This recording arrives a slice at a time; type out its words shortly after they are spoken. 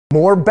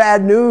More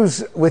bad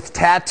news with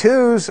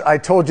tattoos. I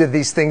told you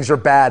these things are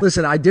bad.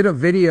 Listen, I did a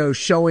video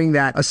showing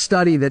that a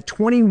study that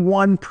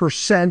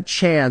 21%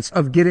 chance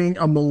of getting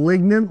a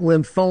malignant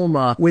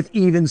lymphoma with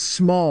even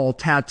small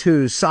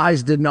tattoos.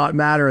 Size did not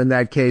matter in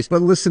that case.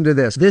 But listen to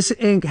this. This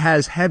ink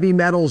has heavy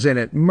metals in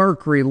it: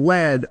 mercury,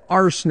 lead,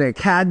 arsenic,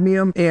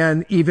 cadmium,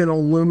 and even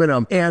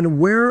aluminum. And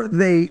where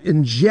they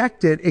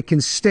inject it, it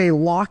can stay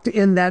locked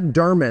in that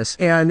dermis,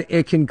 and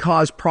it can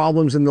cause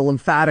problems in the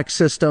lymphatic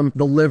system,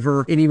 the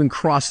liver, and even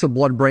cross the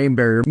blood-brain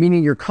barrier,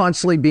 meaning you're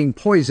constantly being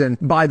poisoned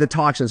by the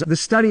toxins. The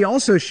study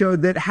also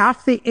showed that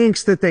half the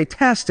inks that they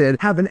tested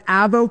have an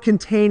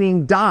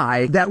avo-containing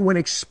dye that when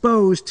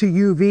exposed to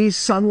UV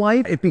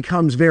sunlight, it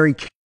becomes very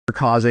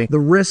causing. The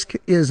risk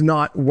is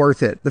not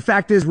worth it. The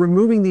fact is,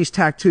 removing these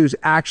tattoos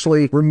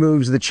actually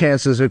removes the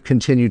chances of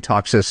continued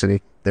toxicity.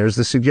 There's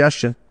the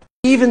suggestion.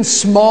 Even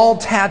small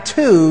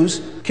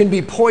tattoos can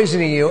be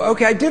poisoning you.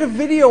 Okay, I did a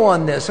video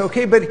on this,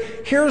 okay, but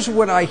here's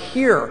what I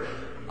hear.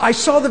 I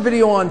saw the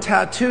video on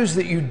tattoos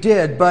that you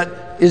did,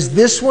 but is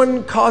this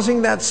one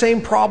causing that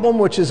same problem,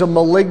 which is a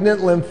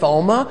malignant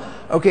lymphoma?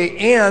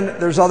 Okay, and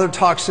there's other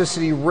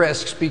toxicity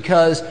risks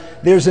because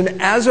there's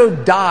an azo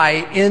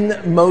dye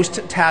in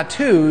most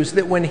tattoos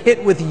that when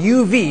hit with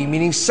UV,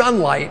 meaning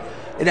sunlight,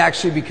 it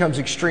actually becomes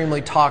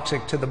extremely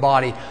toxic to the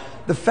body.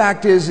 The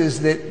fact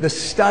is that the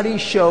study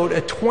showed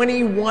a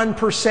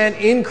 21%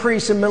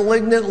 increase in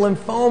malignant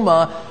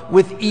lymphoma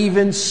with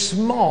even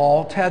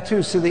small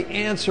tattoos. So the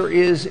answer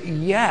is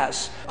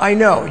yes. I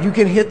know you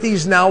can hit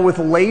these now with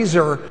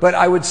laser, but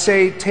I would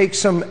say take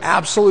some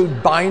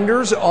absolute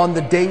binders on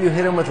the day you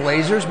hit them with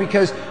lasers,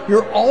 because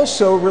you're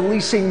also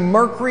releasing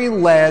mercury,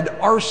 lead,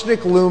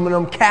 arsenic,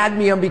 aluminum,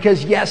 cadmium,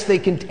 because yes, they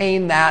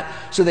contain that.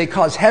 So they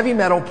cause heavy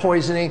metal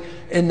poisoning,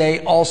 and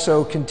they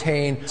also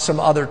contain some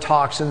other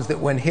toxins that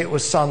when hit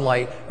with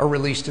sunlight are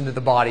released into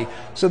the body.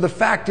 So the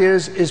fact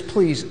is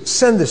please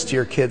send this to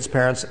your kids,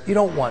 parents. You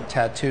don't want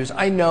tattoos.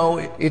 I know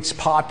it's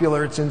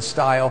popular, it's in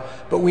style,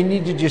 but we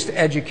need to just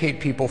educate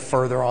people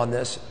further on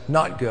this.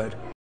 Not good.